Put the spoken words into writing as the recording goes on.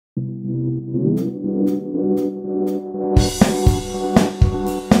Hey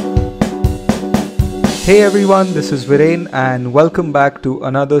everyone, this is Viren and welcome back to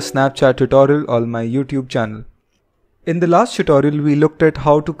another Snapchat tutorial on my YouTube channel. In the last tutorial, we looked at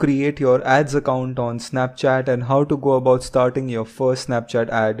how to create your ads account on Snapchat and how to go about starting your first Snapchat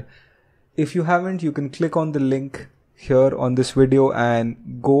ad. If you haven't, you can click on the link here on this video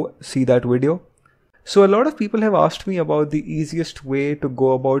and go see that video. So a lot of people have asked me about the easiest way to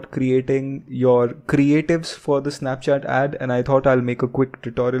go about creating your creatives for the Snapchat ad, and I thought I'll make a quick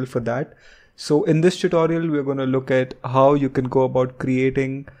tutorial for that. So in this tutorial, we're going to look at how you can go about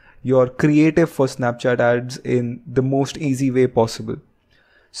creating your creative for Snapchat ads in the most easy way possible.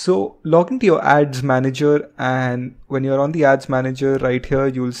 So log into your ads manager, and when you're on the ads manager right here,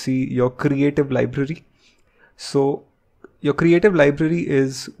 you'll see your creative library. So your creative library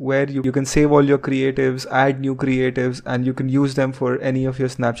is where you can save all your creatives, add new creatives, and you can use them for any of your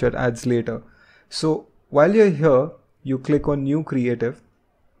Snapchat ads later. So while you're here, you click on new creative.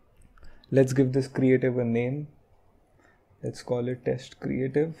 Let's give this creative a name. Let's call it test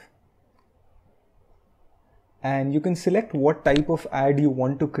creative. And you can select what type of ad you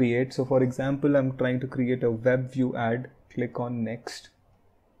want to create. So for example, I'm trying to create a web view ad. Click on next.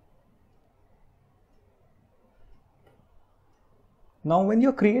 Now, when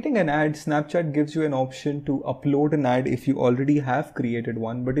you're creating an ad, Snapchat gives you an option to upload an ad if you already have created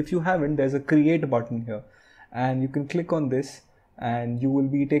one. But if you haven't, there's a create button here. And you can click on this and you will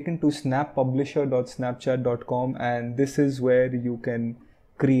be taken to snappublisher.snapchat.com, and this is where you can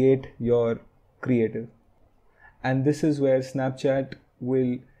create your creative. And this is where Snapchat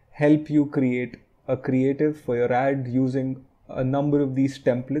will help you create a creative for your ad using a number of these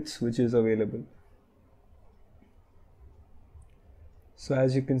templates which is available. So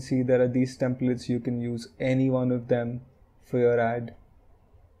as you can see, there are these templates. You can use any one of them for your ad.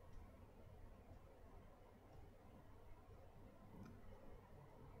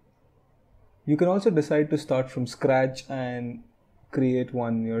 You can also decide to start from scratch and create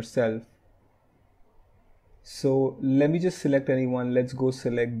one yourself. So let me just select any one. Let's go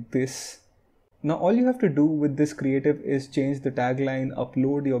select this. Now all you have to do with this creative is change the tagline,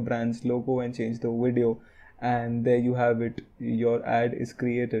 upload your brand's logo, and change the video. And there you have it, your ad is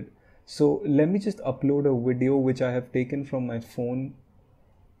created. So let me just upload a video which I have taken from my phone.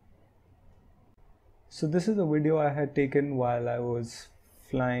 So this is a video I had taken while I was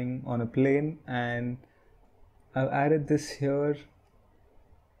flying on a plane, and I've added this here.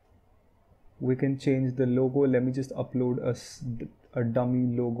 We can change the logo. Let me just upload a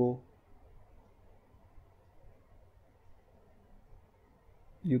dummy logo.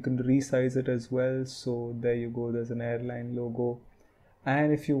 You can resize it as well. So there you go, there's an airline logo.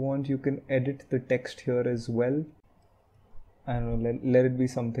 And if you want, you can edit the text here as well. I don't know, let it be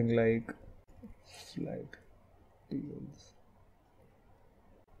something like flight deals.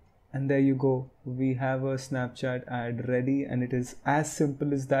 And there you go, we have a Snapchat ad ready, and it is as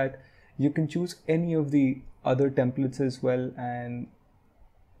simple as that. You can choose any of the other templates as well and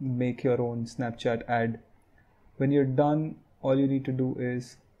make your own Snapchat ad. When you're done, all you need to do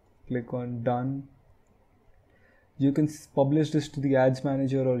is click on done. You can publish this to the ads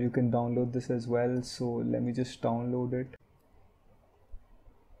manager, or you can download this as well. So let me just download it.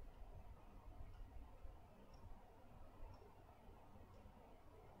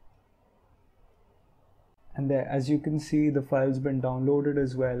 And there, as you can see, the file's been downloaded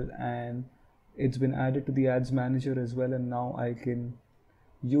as well, and it's been added to the ads manager as well. And now I can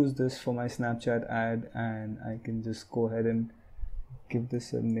use this for my Snapchat ad, and I can just go ahead and give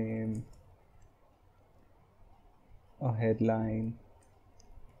this a name, a headline,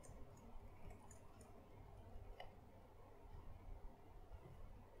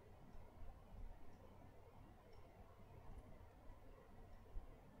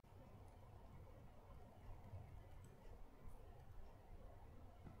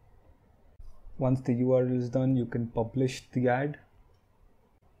 once the URL is done, you can publish the ad.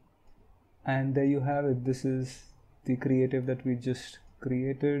 And there you have it. This is the creative that we just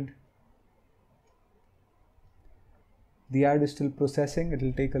created. The ad is still processing. It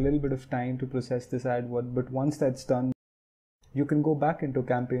will take a little bit of time to process this ad, but once that's done, you can go back into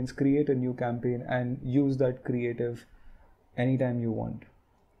campaigns, create a new campaign, and use that creative anytime you want.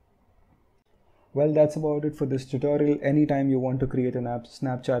 Well, that's about it for this tutorial. Anytime you want to create an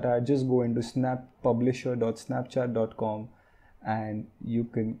Snapchat ad, just go into snappublisher.snapchat.com and you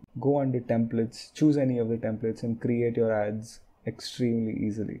can go under templates, choose any of the templates, and create your ads extremely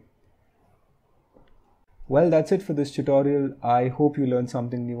easily. Well, that's it for this tutorial. I hope you learned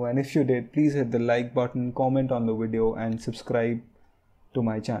something new, and if you did, please hit the like button, comment on the video, and subscribe to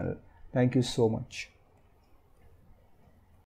my channel. Thank you so much.